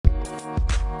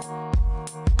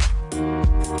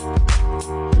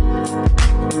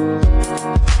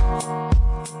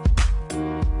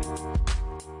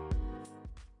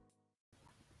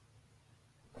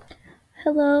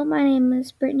Hello, my name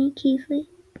is Brittany Keithley,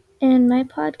 and my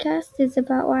podcast is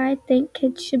about why I think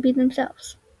kids should be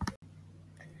themselves.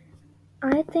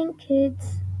 I think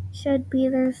kids should be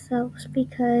themselves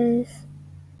because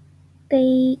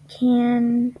they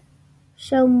can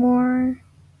show more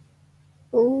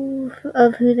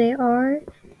of who they are,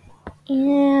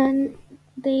 and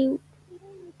they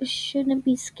shouldn't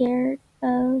be scared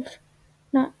of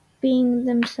not being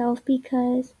themselves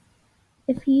because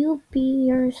if you be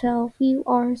yourself, you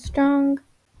are strong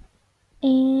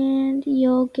and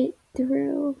you'll get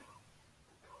through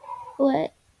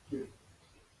what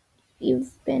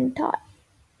you've been taught.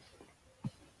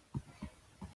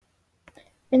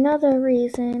 Another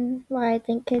reason why I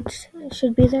think kids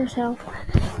should be themselves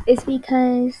is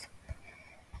because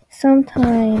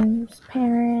sometimes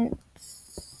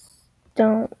parents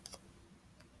don't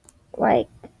like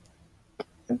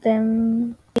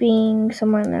them being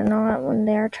someone they're not when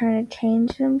they're trying to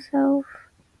change themselves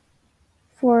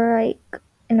for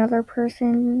another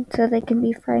person so they can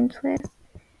be friends with.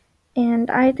 And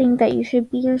I think that you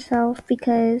should be yourself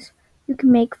because you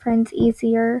can make friends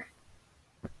easier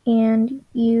and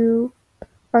you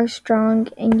are strong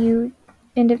and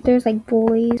if there's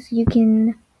bullies, you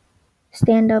can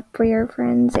stand up for your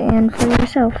friends and for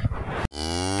yourself.